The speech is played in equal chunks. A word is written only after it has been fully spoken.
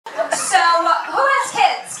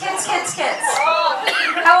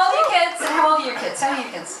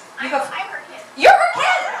You go. I'm her kid. You're her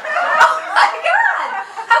kid. Oh my God!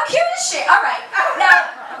 How cute is she? All right. Now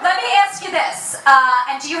let me ask you this.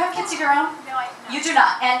 And do you have kids of your own? No, I don't. You do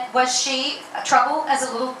not. And was she trouble as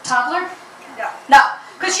a little toddler? No. No.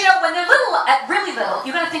 Because, you know, when they're little, really little,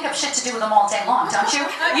 you're going to think of shit to do with them all day long, don't you?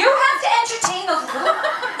 You have to entertain those little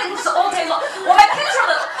things all day long. Well, my kids were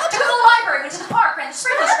little. Took them to the library, went to the park, ran the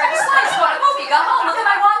sprinkler, scraped the slides, bought a movie, got home, looked at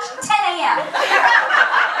my watch, 10 a.m.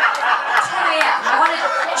 10 a.m. I want to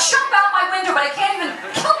jump out my window, but I can't even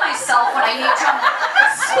kill myself when I need to.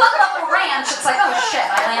 Split up a ranch. It's like, oh, shit,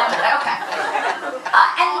 I landed. Okay.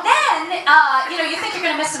 And then, you know, you think you're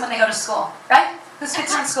going to miss them when they go to school, right? Whose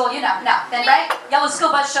kids are in school, you know. No. Then, right? Yellow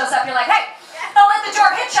school bus shows up, you're like, hey, don't let the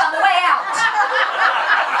door hit you on the way out.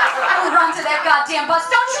 Don't run to that goddamn bus.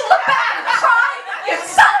 Don't you look back and cry, you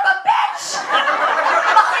son of a bitch!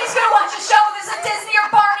 Mommy's gonna watch a show with us at Disney or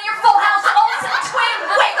Barney or Full House, Olsen, Twin,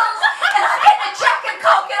 Wiggles, and I'm getting a Jack and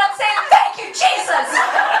Coke and I'm saying, thank you, Jesus!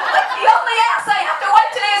 The only ass I have to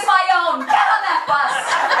wipe today is my own. Get on that bus.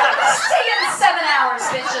 See you in 7 hours,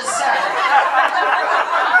 bitches, sir.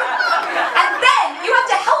 And then you have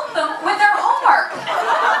to help them with their homework.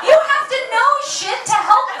 You have to know shit to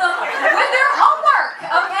help them with their homework,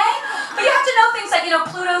 okay? But you have to know things like, you know,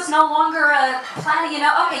 Pluto's no longer a planet, you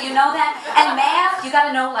know, okay, you know that. And math, you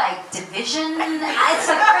gotta know, like, division. It's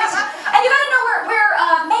like crazy. And you gotta know where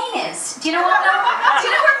Maine is. Do you know what? Do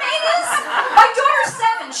you know where Maine is? My daughter's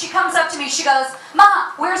 7. She comes up to me, she goes,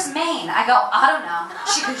 Ma, where's Maine? I go, I don't know.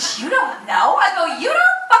 She goes, you don't know? I go, you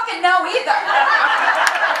don't fucking know either.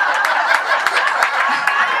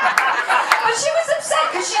 But she was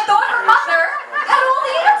upset because she thought her mother had all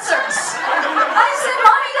the answers. I said,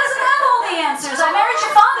 Mommy doesn't have all the answers. I married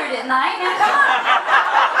your father, didn't I? Now, come on.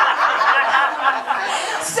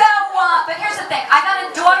 So, but here's the thing. I got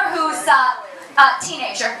a daughter who's a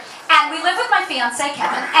teenager, and we live with my fiance,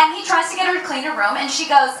 Kevin, and he tries to get her to clean her room, and she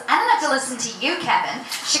goes, I don't have to listen to you, Kevin.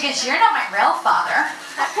 She goes, you're not my real father.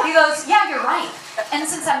 He goes, yeah, you're right. And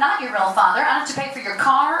since I'm not your real father, I don't have to pay for your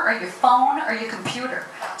car or your phone or your computer.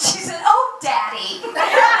 She said, oh, Daddy.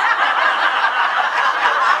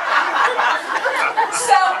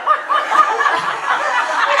 So,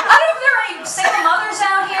 I don't know if there are any single mothers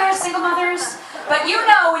out here, single mothers, but you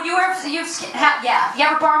know, when you ever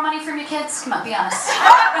borrow money from your kids? Come on, be honest.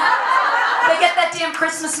 They get that damn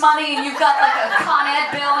Christmas money and you've got like a Con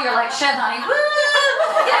Ed bill, you're like, shit, honey, woo!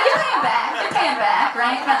 You know, you're paying back,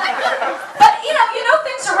 right? But, you know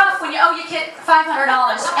things are rough when you owe your kid $500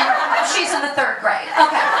 and she's in the 3rd grade.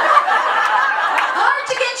 Okay. Hard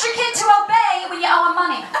to get your kid to obey when you owe him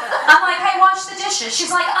money. I'm like, hey, wash the dishes.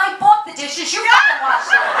 She's like, I bought the dishes, you fucking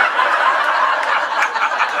washed them.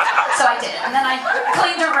 So I did it. And then I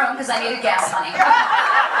cleaned her room because I needed gas money.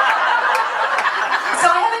 So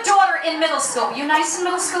I have a daughter in middle school. You nice in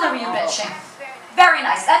middle school or were you bitching? Very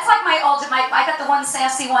nice. That's like I got the one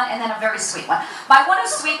sassy one and then a very sweet one. My one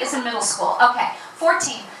who's sweet is in middle school. Okay,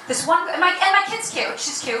 14. This one, and my kid's cute.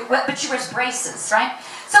 She's cute, but she wears braces, right?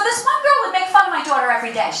 So this one girl would make fun of my daughter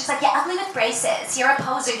every day. She's like, you're ugly with braces. You're a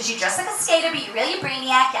poser because you dress like a skater, but you're really a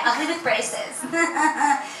brainiac. You're ugly with braces.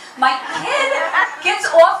 My kid gets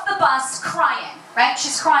off the bus crying, right?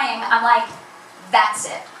 She's crying. I'm like, that's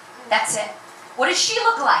it. That's it. What does she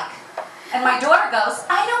look like? And my daughter goes,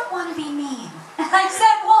 I don't want to be mean. And I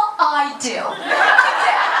said, well, I do.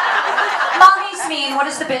 Mommy's mean. What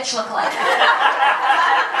does the bitch look like?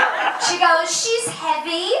 She goes, she's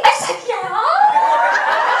heavy. I said, yeah.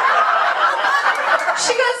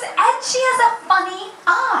 She goes, and she has a funny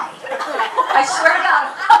eye. I swear to God,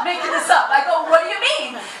 I'm making this up. I go, what do you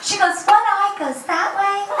mean? She goes, one eye goes that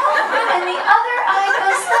way, and the other eye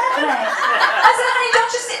goes that way. I said, honey, don't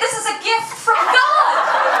you see? This is a gift from God.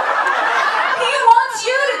 He wants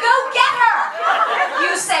you to go get her.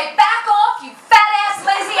 You say, back off, you fat-ass,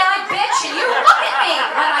 lazy-eyed bitch, and you look at me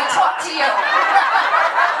when I talk to you.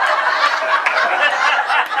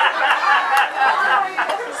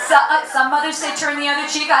 Some mothers say turn the other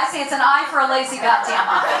cheek. I say it's an eye for a lazy goddamn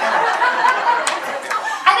eye.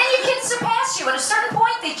 And then your kids surpass you. At a certain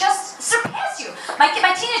point, they just surpass you. My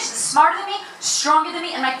teenager is smarter than me, stronger than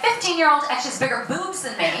me, and my 15-year-old actually has bigger boobs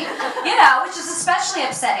than me, you know, which is especially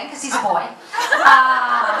upsetting because he's a boy.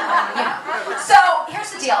 You know. So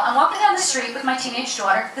here's the deal. I'm walking down the street with my teenage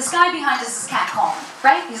daughter. This guy behind us is catcalling,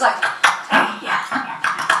 right? He's like,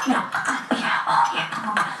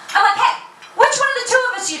 I'm like, hey, which one of the two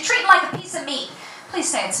of us are you treating like a piece of meat? Please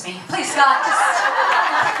say it's me. Please, God, just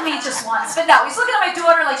pick me just once. But no, he's looking at my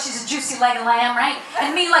daughter like she's a juicy leg of lamb, right?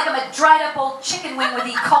 And me like I'm a dried up old chicken wing with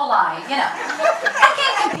E. coli, you know. I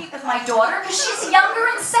can't compete with my daughter because she's younger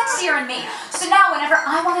and sexier than me. So now whenever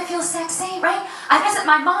I want to feel sexy, right, I visit visit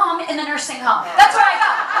my mom in the nursing home. That's where I go.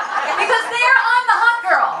 Because there I'm the hot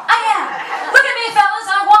girl. I am. Look at me, fellas.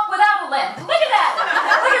 I walk without a limp. Look at that.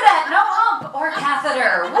 Look at that. No hump or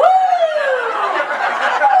catheter. Woo!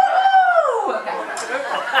 Woo! Okay.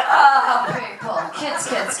 Oh, people.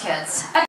 Kids.